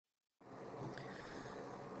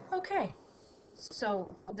Okay,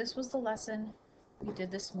 so this was the lesson we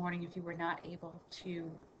did this morning if you were not able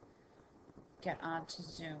to get onto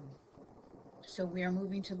Zoom. So we are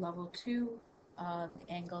moving to level 2 of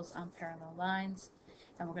angles on parallel lines,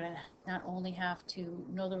 and we're going to not only have to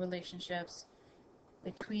know the relationships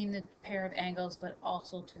between the pair of angles, but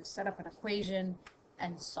also to set up an equation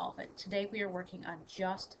and solve it. Today we are working on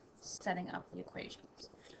just setting up the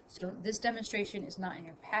equations. So this demonstration is not in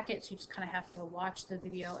your packet, so you just kind of have to watch the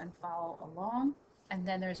video and follow along. And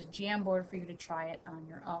then there's a Jamboard for you to try it on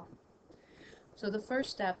your own. So the first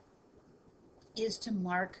step is to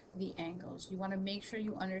mark the angles. You want to make sure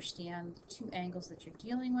you understand the two angles that you're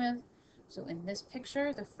dealing with. So in this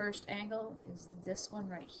picture, the first angle is this one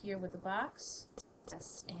right here with the box.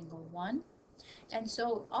 That's angle 1. And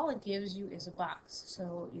so all it gives you is a box.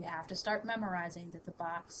 So you have to start memorizing that the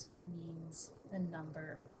box means the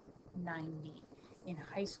number 90. In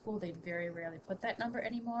high school, they very rarely put that number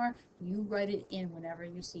anymore. You write it in whenever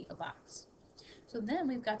you see a box. So then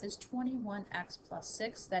we've got this 21x plus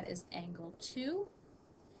 6, that is angle 2.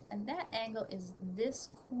 And that angle is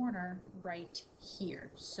this corner right here.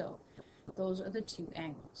 So those are the two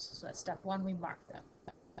angles. So that's step 1, we mark them.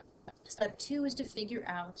 Step 2 is to figure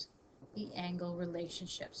out the angle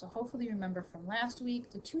relationship. So hopefully you remember from last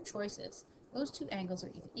week the two choices. Those two angles are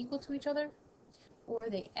either equal to each other or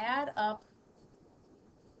they add up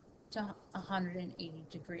to 180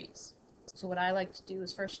 degrees. So what I like to do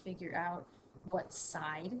is first figure out what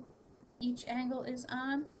side each angle is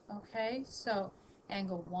on. Okay, so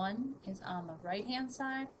angle 1 is on the right hand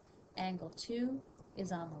side, angle 2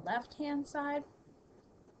 is on the left hand side.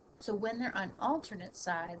 So when they're on alternate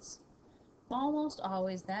sides, almost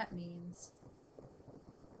always that means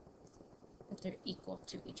that they're equal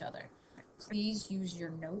to each other. Please use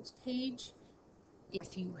your notes page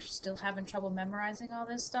if you are still having trouble memorizing all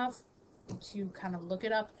this stuff to kind of look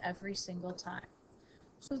it up every single time.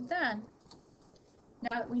 So then,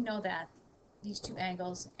 now that we know that these two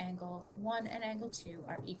angles, angle 1 and angle 2,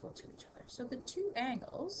 are equal to each other. So the two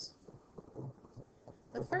angles,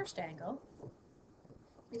 the first angle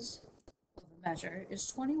is measure is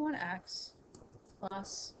 21x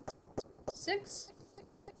plus 6.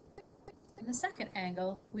 And the second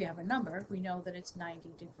angle, we have a number, we know that it's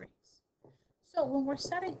 90 degrees. So when we're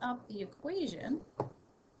setting up the equation,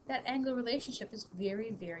 that angle relationship is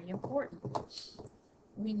very, very important.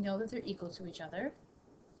 We know that they're equal to each other,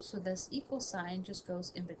 so this equal sign just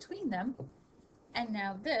goes in between them, and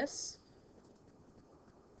now this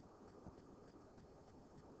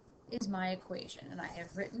is my equation, and I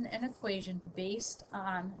have written an equation based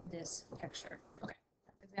on this picture. Okay,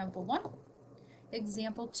 example 1,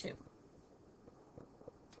 example 2.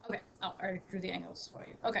 Okay, oh, I already drew the angles for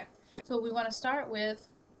you. Okay, so we want to start with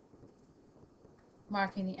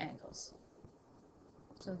marking the angles.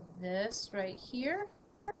 So this right here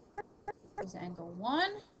is angle 1.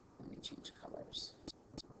 Let me change colors.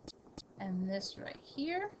 And this right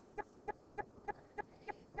here,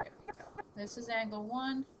 there we go. This is angle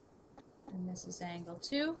 1, and this is angle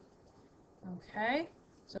 2. Okay,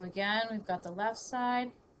 so again, we've got the left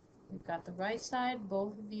side, we've got the right side.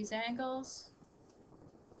 Both of these angles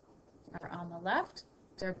are on the left.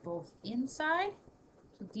 They're both inside.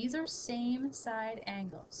 So these are same side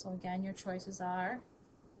angles. So again, your choices are,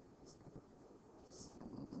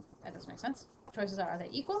 that doesn't make sense. Choices are they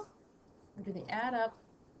equal or do they add up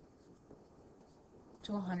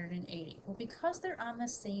to 180? Well, because they're on the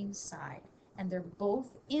same side and they're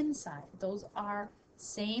both inside, those are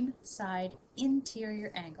same side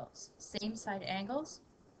interior angles. Same side angles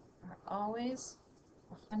are always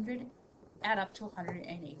 100, add up to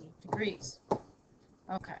 180 degrees.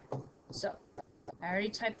 Okay, so I already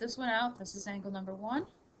typed this one out. This is angle number 1.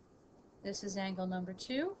 This is angle number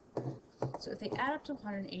 2. So if they add up to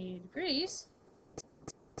 180 degrees,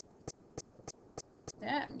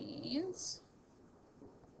 that means,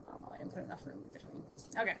 oh, I didn't put enough room in between.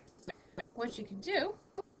 Okay, what you can do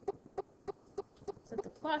is that the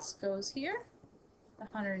plus goes here, the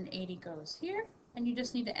 180 goes here, and you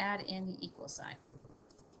just need to add in the equal sign.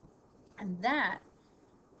 And that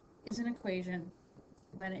is an equation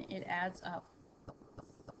when it adds up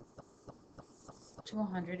to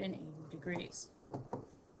 180 degrees.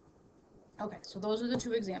 Okay, so those are the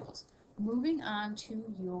two examples. Moving on to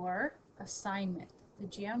your assignment. The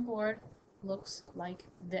Jamboard looks like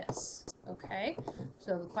this. Okay,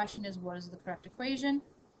 so the question is, what is the correct equation?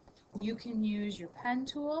 You can use your pen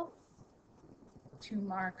tool to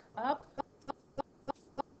mark up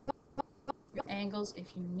your angles if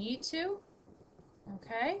you need to.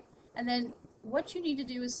 Okay, and then what you need to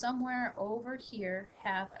do is somewhere over here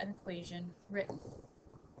have an equation written.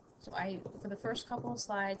 So for the first couple of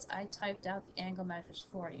slides, I typed out the angle measures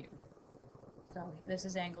for you. So this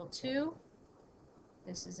is angle 2,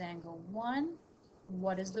 this is angle 1.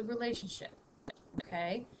 What is the relationship?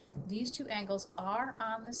 Okay, these two angles are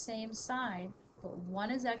on the same side, but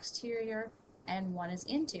one is exterior and one is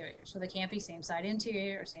interior. So they can't be same side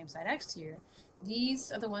interior or same side exterior.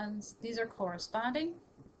 These are the ones, these are corresponding,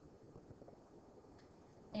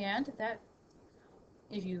 and that,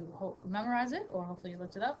 if you memorize it, or hopefully you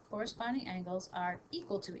looked it up, corresponding angles are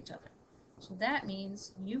equal to each other. So that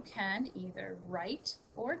means you can either write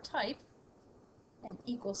or type an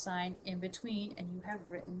equal sign in between, and you have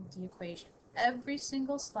written the equation. Every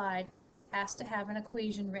single slide has to have an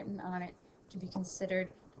equation written on it to be considered,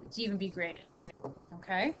 to even be graded.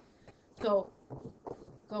 Okay? So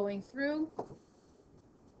going through,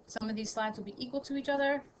 some of these slides will be equal to each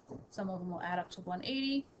other. Some of them will add up to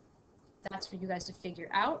 180. That's for you guys to figure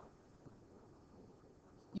out.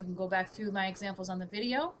 You can go back through my examples on the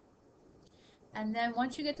video. And then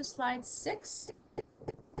once you get to slide 6,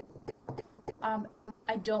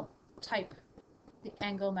 I don't type the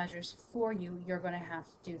angle measures for you. You're going to have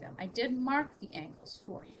to do them. I did mark the angles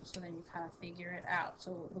for you, so then you kind of figure it out.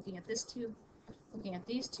 So looking at these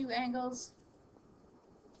two angles,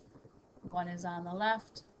 one is on the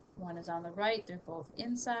left, one is on the right. They're both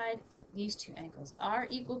inside. These two angles are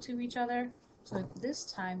equal to each other. So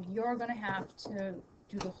this time you're going to have to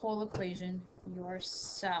do the whole equation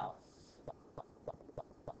yourself.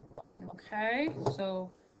 Okay,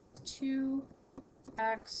 so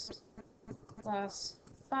 2x plus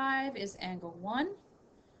 5 is angle 1.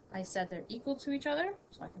 I said they're equal to each other,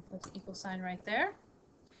 so I can put the equal sign right there.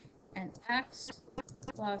 And x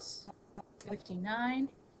plus 59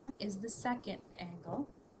 is the second angle.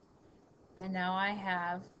 And now I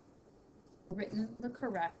have written the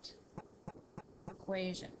correct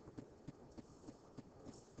equation.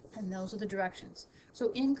 And those are the directions.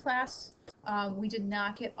 So in class, we did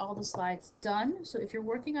not get all the slides done. So if you're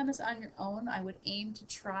working on this on your own, I would aim to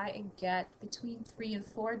try and get between 3 and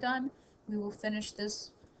 4 done. We will finish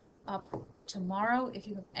this up tomorrow. If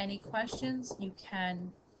you have any questions, you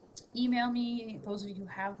can email me. Those of you who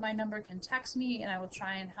have my number can text me, and I will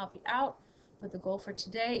try and help you out. But the goal for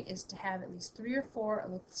today is to have at least 3 or 4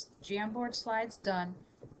 of the Jamboard slides done,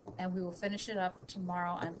 and we will finish it up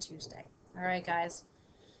tomorrow on Tuesday. All right, guys.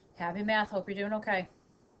 Happy math. Hope you're doing okay.